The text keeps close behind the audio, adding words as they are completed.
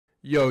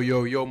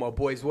Yo, my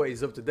boys, what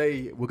is up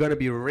today? We're going to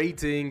be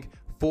rating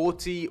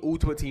 40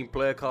 Ultimate Team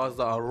player cards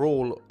that are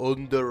all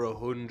under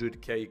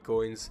 100k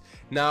coins.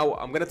 Now,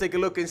 I'm going to take a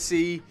look and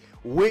see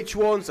which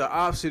ones are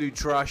absolute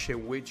trash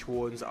and which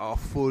ones are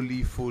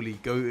fully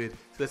goated. So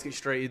let's get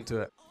straight into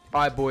it.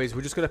 Alright, boys,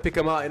 we're just going to pick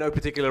them out in no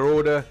particular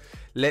order.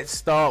 Let's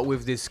start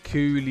with this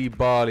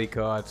Koulibaly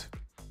card.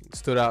 It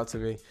stood out to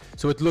me.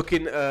 So it's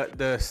looking at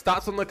the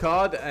stats on the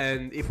card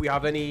and if we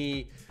have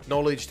any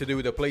knowledge to do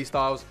with the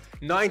playstyles.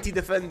 90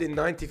 defending,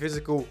 90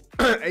 physical,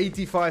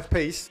 85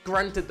 pace.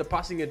 Granted, the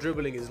passing and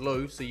dribbling is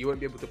low, so you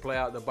won't be able to play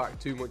out the back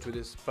too much with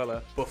this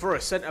fella. But for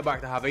a centre back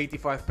to have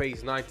 85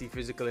 pace, 90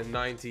 physical, and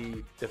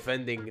 90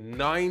 defending,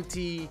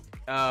 90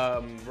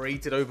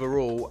 rated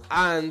overall,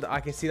 and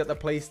I can see that the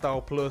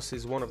playstyle plus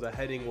is one of the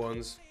heading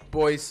ones.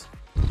 Boys,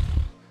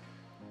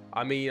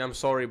 I mean, I'm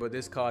sorry, but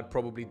this card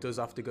probably does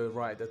have to go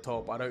right at the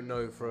top. I don't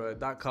know,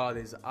 that card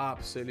is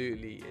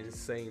absolutely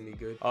insanely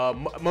good.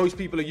 Most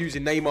people are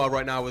using Neymar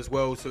right now as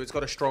well, so it's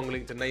got a strong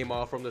link to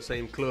Neymar from the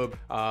same club.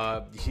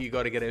 You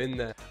got to get him in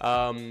there.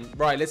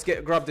 Right, let's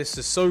grab this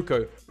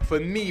Sissoko. For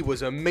me,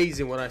 was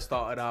amazing when I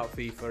started out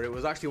FIFA. It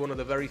was actually one of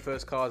the very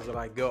first cards that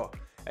I got.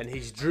 And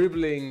his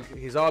dribbling,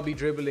 his RB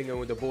dribbling and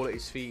with the ball at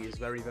his feet is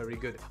very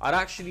good. I'd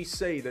actually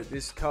say that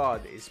this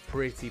card is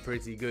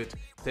pretty good.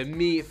 To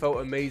me, it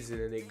felt amazing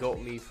and it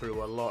got me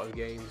through a lot of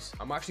games.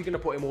 I'm actually going to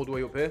put him all the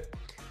way up here.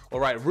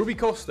 Alright, Ruby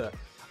Costa.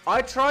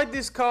 I tried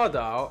this card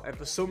out and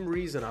for some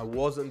reason I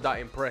wasn't that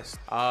impressed.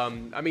 I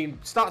mean,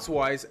 stats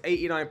wise,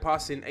 89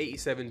 passing,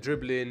 87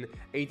 dribbling,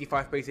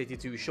 85 pace,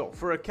 82 shot.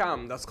 For a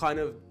cam, that's kind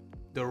of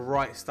the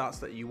right stats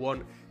that you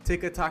want.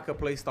 Tick-a-tacker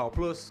playstyle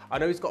plus. I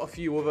know he's got a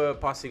few other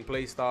passing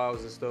playstyles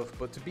and stuff,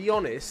 but to be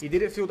honest, he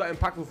didn't feel that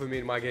impactful for me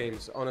in my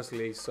games,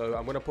 honestly. So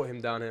I'm going to put him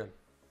down here.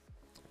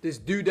 This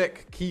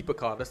Dudek keeper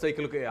card. Let's take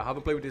a look at it. I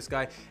haven't played with this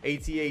guy.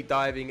 88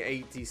 diving,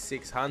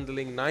 86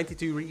 handling,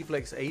 92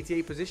 reflex,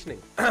 88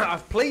 positioning.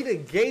 I've played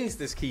against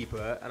this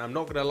keeper, and I'm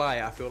not going to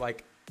lie, I feel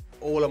like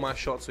all of my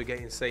shots were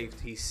getting saved.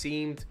 He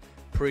seemed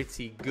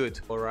pretty good,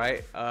 all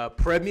right?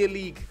 Premier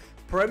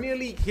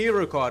League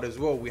hero card as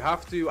well. We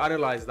have to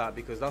analyze that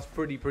because that's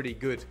pretty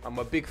good. I'm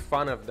a big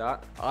fan of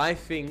that. I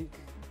think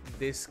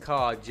this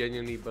card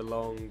genuinely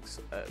belongs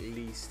at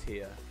least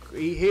here.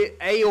 He hit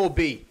A or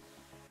B.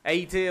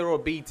 A tier or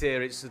B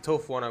tier, it's a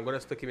tough one. I'm going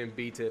to stick him in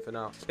B tier for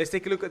now. Let's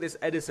take a look at this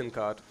Edison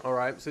card. All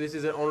right, so this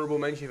is an honorable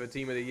mention for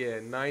Team of the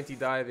Year. 90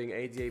 diving,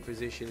 88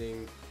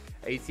 positioning,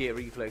 88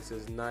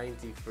 reflexes,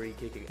 93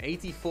 kicking,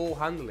 84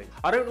 handling.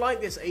 I don't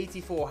like this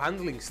 84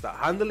 handling stat.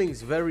 Handling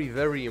is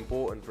very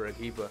important for a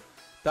keeper.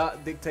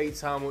 That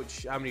dictates how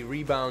many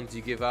rebounds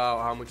you give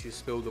out, how much you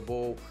spill the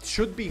ball.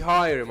 Should be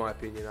higher in my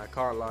opinion, I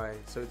can't lie.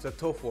 So it's a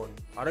tough one.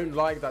 I don't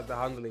like that the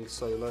handling is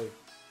so low.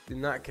 In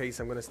that case,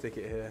 I'm going to stick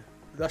it here.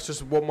 That's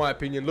just what my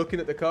opinion. Looking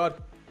at the card.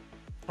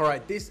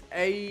 Alright, this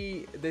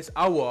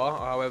Awa,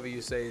 however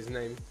you say his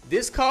name.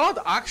 This card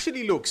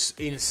actually looks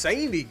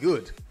insanely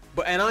good.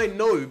 And I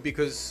know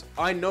because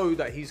I know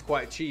that he's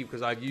quite cheap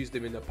because I've used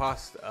him in the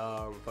past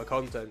for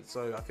content.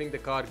 So I think the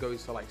card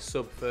goes for like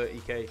sub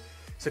 30k.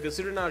 So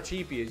considering how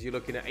cheap he is, you're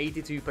looking at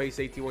 82 pace,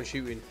 81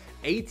 shooting,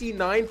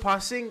 89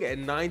 passing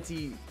and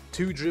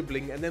 92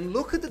 dribbling. And then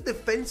look at the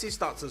defensive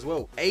stats as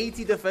well.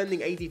 80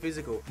 defending, 80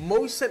 physical.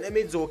 Most centre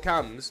mids or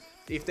cams,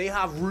 if they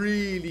have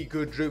really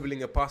good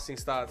dribbling and passing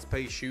stats,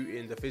 pace,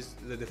 shooting,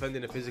 the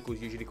defending and physical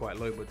is usually quite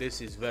low. But this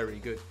is very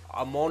good.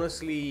 I'm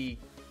honestly...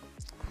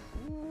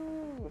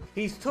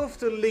 He's tough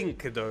to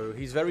link though.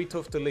 He's very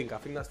tough to link. I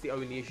think that's the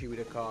only issue with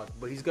the card.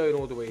 But he's going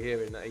all the way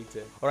here in the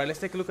 80. Alright, let's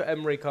take a look at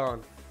Emre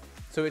Can.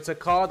 So it's a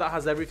card that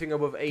has everything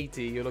above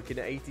 80. You're looking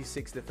at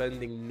 86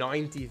 defending,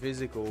 90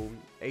 physical,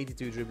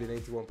 82 dribbling,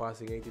 81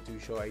 passing, 82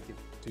 shot,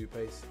 82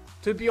 pace.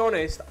 To be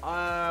honest,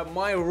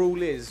 my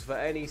rule is for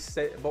any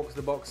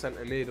box-to-box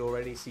centre mid or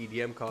any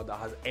CDM card that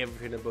has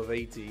everything above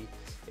 80,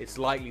 it's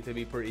likely to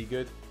be pretty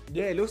good.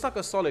 Yeah, it looks like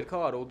a solid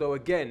card, although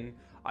again,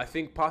 I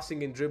think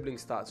passing and dribbling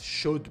stats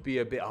should be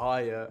a bit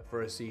higher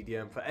for a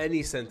CDM, for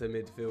any centre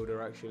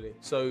midfielder actually.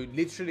 So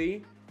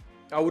literally,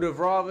 I would have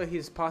rather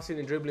his passing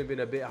and dribbling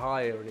been a bit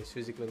higher and his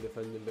physical and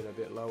defending been a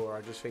bit lower.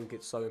 I just think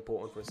it's so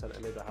important for a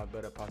centre mid to have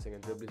better passing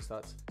and dribbling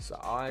stats. So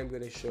I'm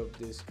going to shove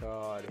this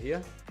card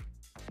here.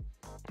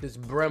 This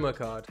Bremer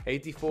card.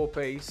 84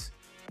 pace,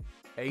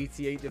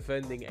 88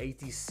 defending,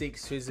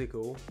 86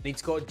 physical. And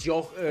it's got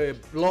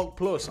block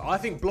plus. I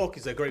think block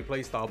is a great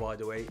playstyle, by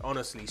the way.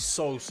 Honestly,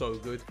 so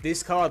good.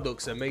 This card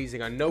looks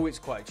amazing. I know it's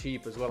quite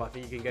cheap as well. I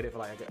think you can get it for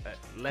like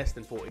less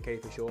than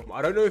 40k for sure.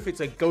 I don't know if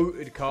it's a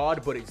goated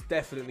card, but it's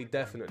definitely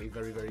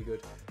very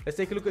good. Let's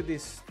take a look at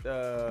this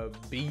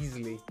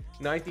Beasley.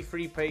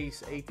 93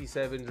 pace,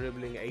 87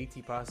 dribbling,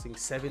 80 passing,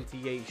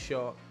 78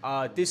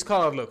 shot. This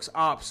card looks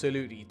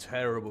absolutely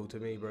terrible to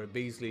me, bro.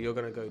 Beasley, you're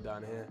going to go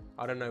down here.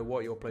 I don't know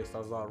what your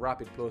playstyles are.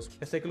 Rapid plus.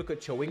 Let's take a look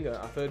at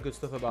Chawinga. I've heard good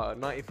stuff about it.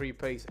 93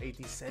 pace,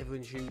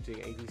 87 shooting,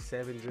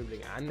 87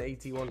 dribbling, and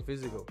 81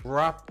 physical.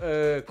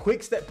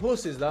 Quick step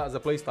plus is that as a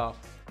playstyle.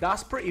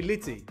 That's pretty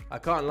litty. I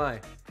can't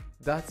lie.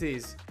 That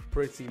is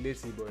pretty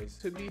litty, boys.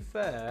 To be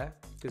fair,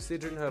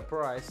 considering her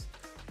price,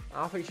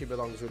 I think she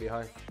belongs really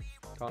high.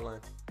 Can't lie.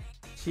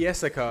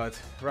 Chiesa card.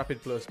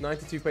 Rapid plus.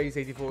 92 pace,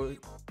 84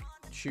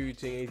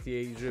 shooting,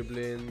 88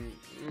 dribbling.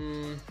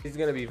 He's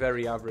going to be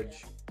very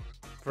average.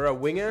 For a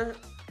winger,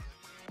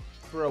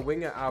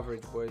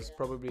 average, boys.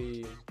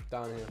 Probably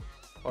down here.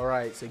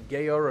 Alright, so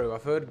Gayoro.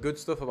 I've heard good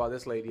stuff about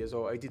this lady as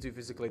well. 82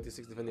 physical,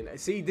 86 defending.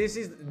 See, this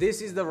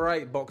is the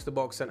right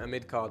box-to-box centre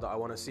mid card that I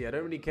want to see. I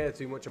don't really care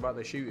too much about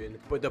the shooting,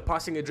 but the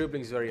passing and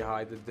dribbling is very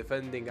high. The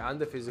defending and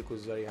the physical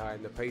is very high,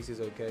 and the pace is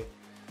okay.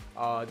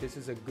 This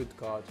is a good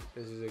card.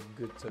 This is a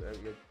good centre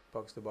mid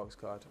box-to-box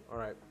card.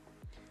 Alright,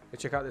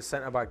 let's check out the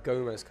centre-back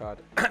Gomez card.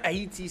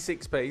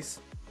 86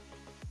 pace,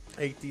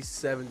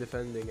 87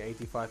 defending,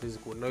 85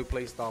 physical, no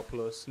playstyle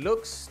plus.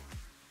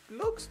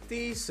 Looks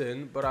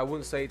decent, but I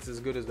wouldn't say it's as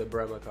good as the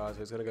Bremer card,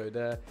 so it's going to go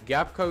there.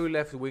 Gapco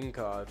left wing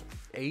card,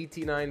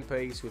 89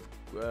 pace with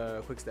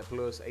quick step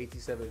plus,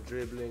 87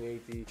 dribbling,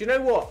 80. Do you know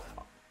what?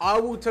 I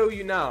will tell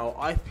you now,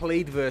 I've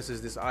played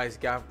versus this Ice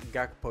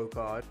Gakpo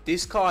card.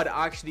 This card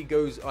actually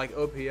goes like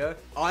up here.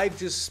 I've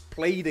just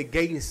played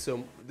against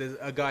a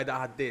guy that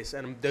had this,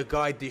 and the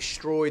guy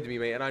destroyed me,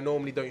 mate. And I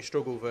normally don't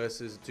struggle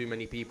versus too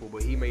many people,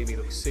 but he made me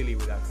look silly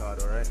with that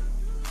card, alright?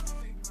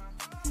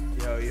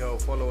 Yo,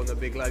 follow on the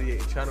Big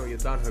Gladiator channel. You're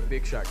done her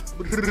Big Shack.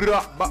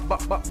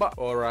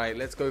 Alright,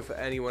 let's go for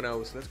anyone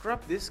else. Let's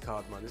grab this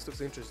card, man. This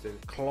looks interesting.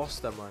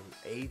 Kloster, man.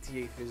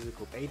 88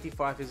 physical,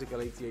 85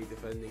 physical, 88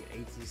 defending,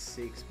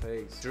 86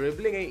 pace.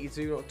 Dribbling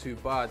 82, not too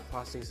bad.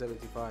 Passing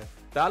 75.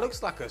 That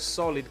looks like a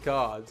solid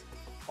card.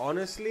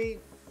 Honestly,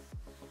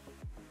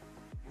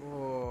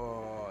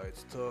 oh,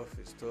 it's tough.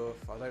 It's tough.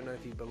 I don't know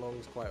if he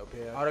belongs quite up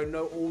here. I don't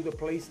know all the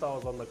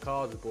playstyles on the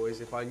cards,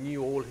 boys. If I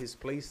knew all his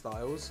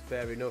playstyles,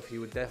 fair enough, he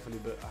would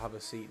definitely have a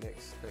seat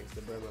next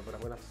to Bremer. But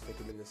I'm gonna have to stick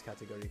him in this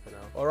category for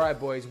now. All right,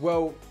 boys.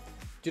 Well,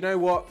 do you know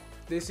what?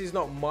 This is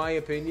not my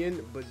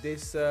opinion, but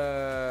this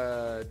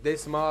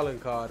Marlon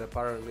card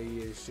apparently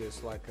is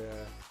just like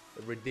a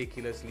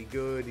ridiculously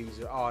good. He's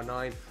an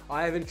R9.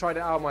 I haven't tried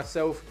it out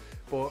myself,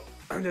 but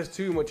there's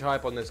too much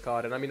hype on this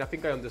card, and I mean, I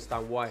think I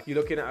understand why. You're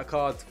looking at a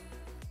card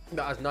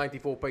that has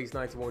 94 pace,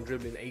 91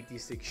 dribbling,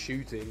 86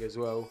 shooting as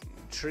well.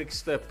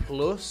 Trickster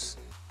plus,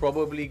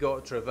 probably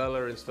got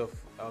Travella and stuff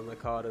on the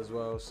card as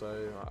well,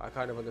 so I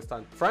kind of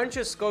understand.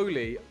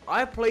 Francescoli,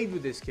 I played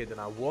with this kid and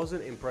I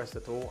wasn't impressed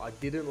at all. I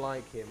didn't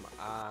like him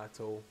at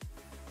all,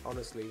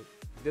 honestly.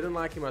 Didn't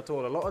like him at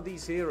all. A lot of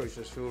these heroes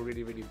just feel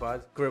really, really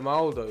bad.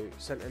 Grimaldo,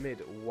 centre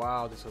mid.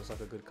 Wow, this looks like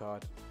a good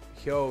card.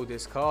 Yo,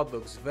 this card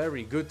looks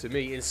very good to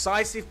me.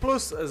 Incisive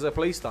plus as a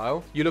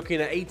playstyle. You're looking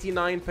at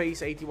 89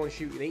 pace, 81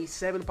 shooting,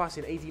 87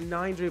 passing,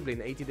 89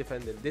 dribbling, 80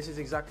 defending. This is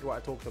exactly what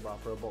I talked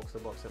about for a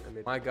box-to-box centre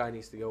mid. My guy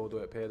needs to go all the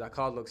way up here. That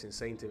card looks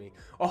insane to me.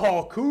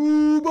 Oh,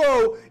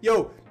 Kubo!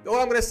 Yo, all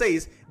I'm going to say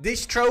is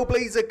this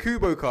Trailblazer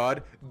Kubo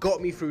card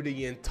got me through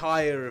the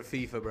entire of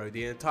FIFA, bro.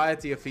 The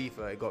entirety of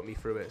FIFA, it got me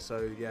through it.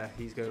 So, yeah,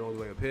 he's going all the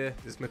way up here.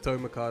 This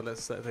Matoma card,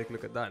 let's take a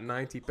look at that.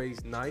 90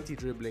 pace, 90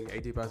 dribbling,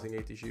 80 passing,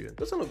 80 shooting.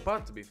 Doesn't look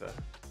bad, to be fair.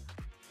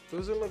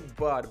 Doesn't look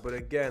bad, but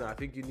again, I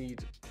think you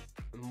need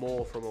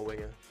more from a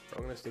winger. So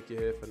I'm going to stick you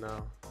here for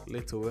now.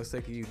 Little, let's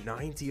take you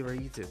 90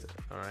 rated,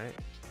 all right?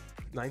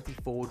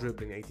 94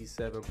 dribbling,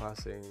 87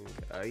 passing.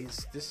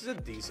 This is a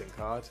decent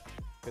card,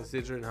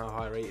 considering how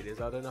high rated it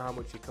is. I don't know how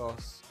much it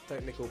costs.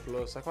 Technical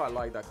plus. I quite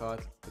like that card,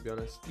 to be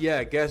honest.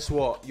 Yeah, guess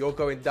what? You're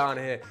going down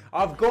here.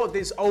 I've got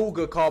this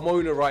Olga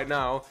Carmona right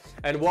now,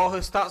 and while her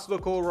stats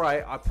look all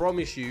right, I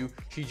promise you,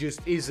 she just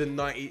isn't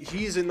 90.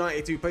 She's in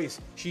 92 pace.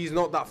 She's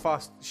not that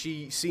fast.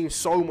 She seems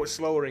so much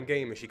slower in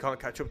game, and she can't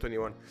catch up to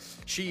anyone.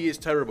 She is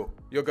terrible.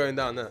 You're going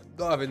down there.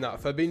 Not having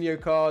that. Fabinho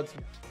card.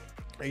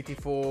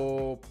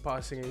 84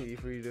 passing,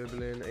 83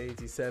 dribbling,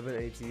 87,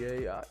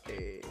 88.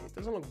 It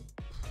doesn't look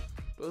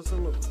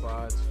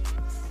bad.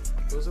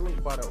 Doesn't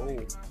look bad at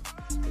all.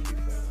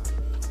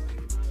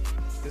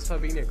 This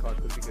Fabinho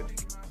card could be good.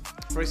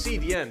 For a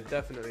CDM,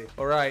 definitely.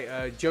 Alright,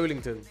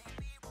 Joelinton.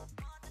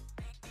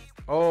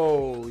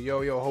 Oh,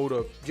 yo, hold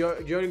up.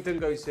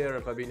 Joelinton goes here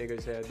and Fabinho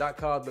goes here. That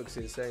card looks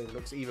insane.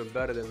 Looks even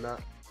better than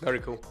that.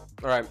 Very cool.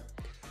 Alright.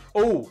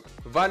 Oh,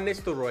 Van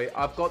Nistelrooy.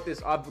 I've got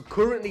this. I've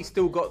currently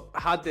still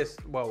had this.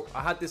 Well,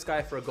 I had this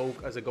guy for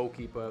as a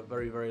goalkeeper a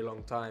very, very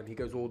long time. He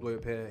goes all the way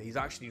up here. He's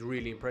actually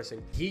really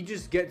impressive. He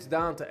just gets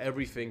down to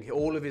everything.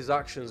 All of his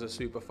actions are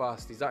super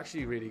fast. He's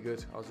actually really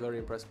good. I was very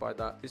impressed by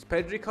that. This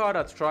Pedri card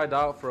I've tried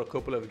out for a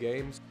couple of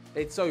games.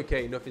 It's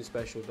okay. Nothing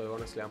special though.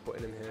 Honestly, I'm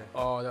putting him here.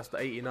 Oh, that's the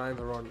 89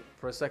 Veron.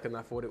 For a second,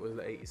 I thought it was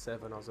the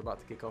 87. I was about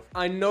to kick off.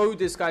 I know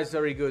this guy's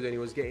very good and he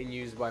was getting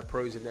used by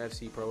pros in the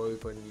FC Pro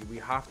Open. We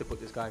have to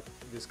put this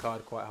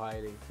card quite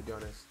highly, to be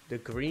honest. The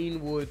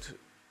Greenwood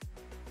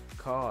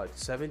card,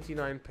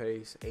 79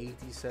 pace,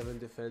 87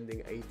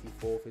 defending,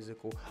 84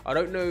 physical. I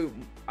don't know.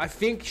 I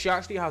think she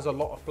actually has a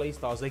lot of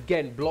playstyles.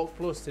 Again, block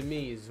plus to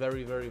me is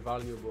very, very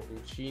valuable.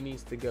 And she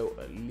needs to go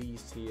at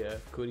least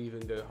here. Could even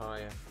go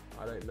higher.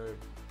 I don't know.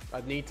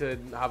 I'd need to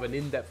have an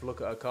in-depth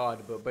look at her card,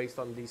 but based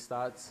on these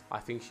stats, I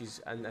think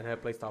and her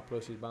playstyle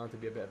plus, she's bound to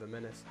be a bit of a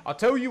menace. I'll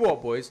tell you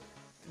what, boys.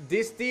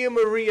 This Di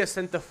Maria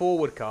centre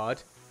forward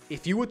card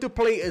If you were to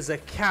play as a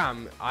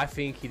cam, I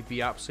think he'd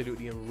be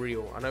absolutely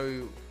unreal.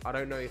 I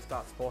don't know if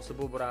that's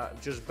possible,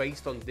 but just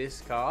based on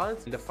this card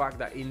and the fact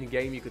that in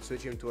game you could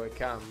switch him to a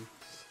cam,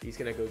 he's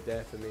going to go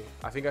there for me.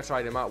 I think I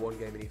tried him out one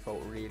game and he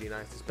felt really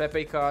nice. This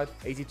Pepe card,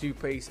 82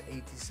 pace,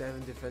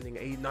 87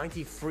 defending,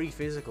 93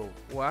 physical.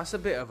 Well, that's a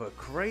bit of a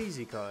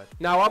crazy card.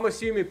 Now, I'm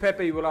assuming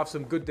Pepe will have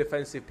some good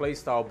defensive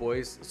playstyle,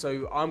 boys.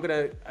 So I'm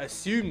going to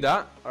assume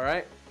that, all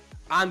right?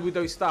 And with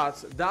those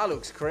stats, that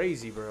looks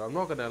crazy, bro. I'm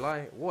not going to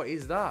lie. What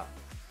is that?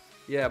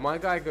 Yeah, my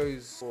guy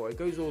goes... Oh, it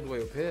goes all the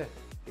way up here.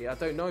 Yeah, I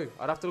don't know.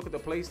 I'd have to look at the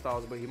play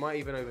styles, but he might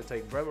even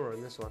overtake Bremer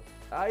in this one.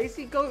 Is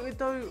he GOATed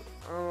though?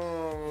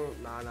 Oh,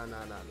 nah.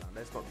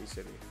 Let's not be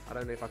silly. I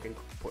don't know if I can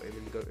put him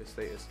in GOATed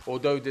status.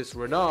 Although this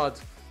Renard,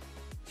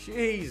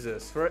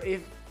 Jesus,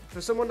 for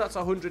someone that's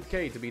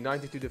 100k to be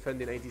 92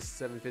 defending,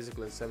 87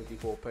 physical, and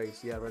 74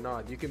 pace, yeah,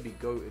 Renard, you can be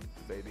GOATed,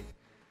 baby.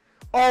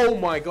 Oh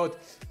my God,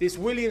 this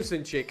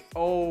Williamson chick.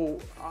 Oh,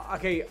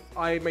 okay.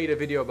 I made a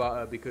video about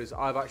her because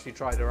I've actually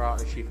tried her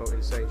out and she felt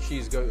insane.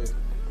 She's GOATed.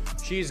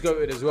 She's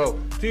GOATed as well.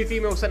 2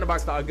 female centre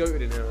backs that are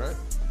GOATed in here, right?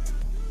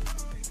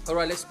 All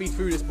right, let's speed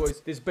through this,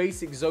 boys. This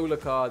basic Zola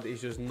card is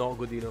just not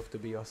good enough to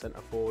be our centre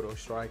forward or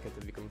striker,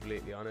 to be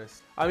completely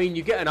honest. I mean,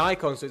 you get an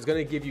icon, so it's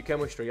going to give you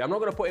chemistry. I'm not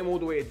going to put him all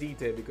the way at D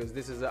tier because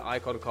this is an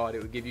icon card.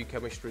 It will give you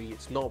chemistry.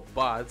 It's not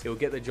bad. It will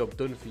get the job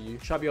done for you.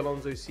 Xabi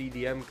Alonso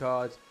CDM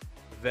card.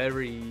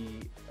 Very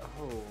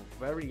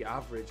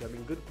average. I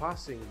mean, good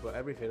passing, but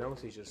everything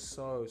else is just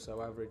so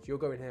average. You're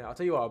going here. I'll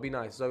tell you what, I'll be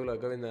nice. Zola,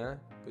 go in there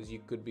because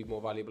you could be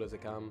more valuable as a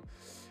cam.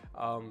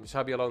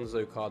 Xabi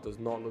Alonso card does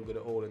not look good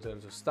at all in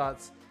terms of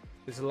stats.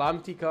 This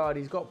Lamptey card,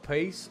 he's got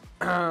pace.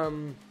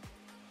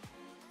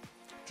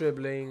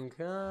 Dribbling,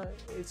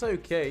 it's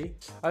okay.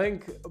 I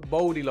think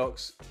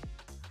Goldilocks,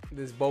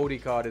 this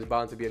Boldy card is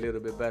bound to be a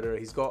little bit better.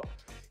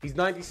 He's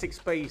 96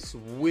 pace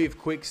with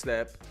quick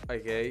step.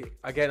 Okay,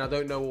 again, I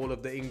don't know all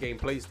of the in-game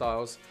play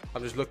styles.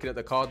 I'm just looking at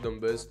the card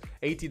numbers.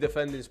 80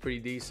 defending is pretty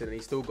decent.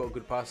 He's still got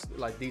good pass,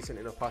 like decent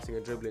enough passing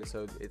and dribbling,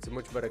 so it's a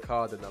much better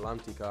card than the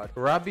Lamptey card.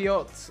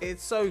 Rabiot,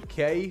 it's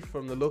okay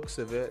from the looks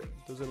of it.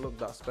 Doesn't look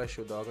that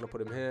special though. I'm gonna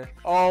put him here.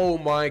 Oh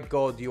my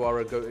God, you are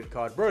a GOATed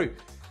card, bro.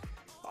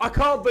 I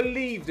can't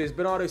believe this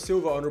Bernardo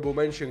Silva honorable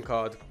mention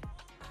card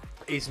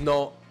is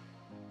not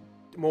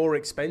more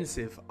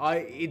expensive.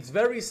 It's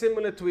very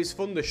similar to his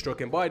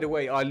Thunderstruck, and by the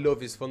way, I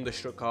love his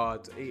Thunderstruck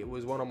card. It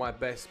was one of my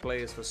best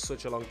players for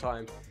such a long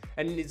time,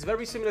 and it's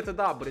very similar to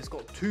that, but it's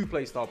got 2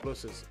 playstyle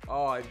pluses.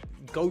 Oh,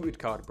 GOATed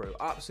card, bro.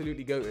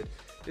 Absolutely GOATed.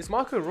 This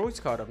Marco Reus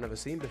card I've never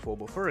seen before,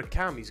 but for a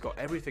cam, he's got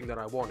everything that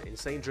I want.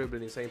 Insane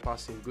dribbling, insane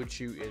passing, good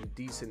shooting,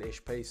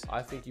 decent-ish pace.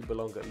 I think you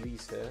belong at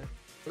least here.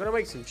 We're gonna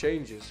make some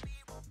changes.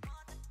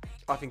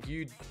 I think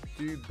you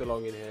do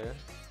belong in here,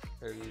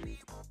 and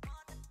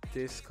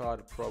this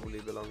card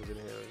probably belongs in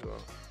here as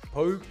well.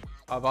 Pope,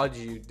 I've had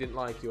you, didn't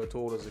like you at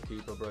all as a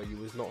keeper, bro. You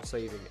was not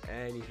saving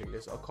anything.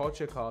 This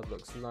Okocha card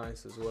looks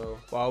nice as well.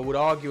 But I would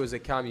argue as a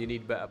cam, you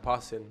need better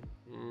passing.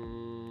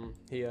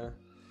 Here.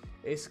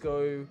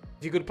 Isco.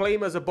 If you could play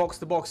him as a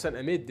box-to-box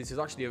centre mid, this is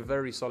actually a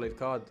very solid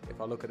card if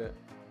I look at it.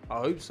 I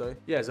hope so.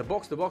 Yeah, as a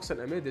box-to-box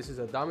centre mid, this is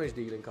a damage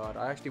dealing card.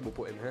 I actually will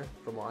put him here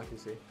from what I can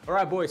see. All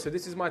right, boys, so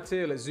this is my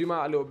tier. Let's zoom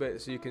out a little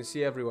bit so you can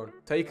see everyone.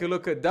 Take a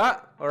look at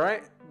that. All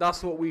right,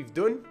 that's what we've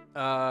done.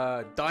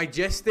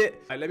 Digest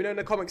it. Let me know in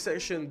the comment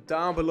section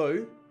down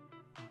below.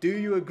 Do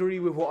you agree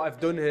with what I've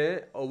done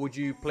here, or would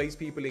you place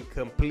people in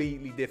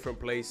completely different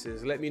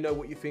places? Let me know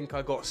what you think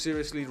I got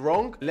seriously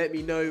wrong. Let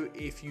me know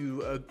if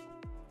you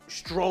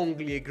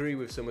strongly agree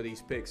with some of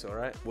these picks, all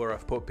right, where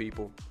I've put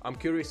people. I'm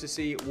curious to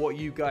see what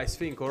you guys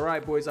think. All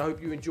right, boys, I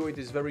hope you enjoyed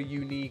this very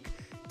unique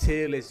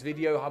tier list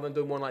video. I haven't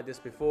done one like this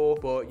before,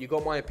 but you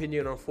got my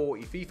opinion on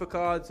 40 FIFA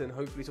cards, and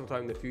hopefully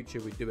sometime in the future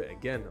we do it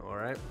again. All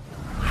right,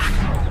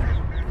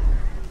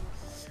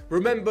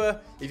 remember,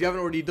 if you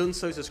haven't already done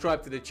so,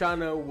 subscribe to the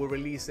channel. We're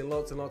releasing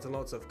lots and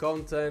lots of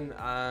content,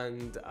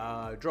 and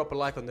drop a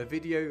like on the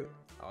video.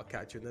 I'll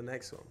catch you in the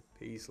next one.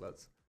 Peace, lads.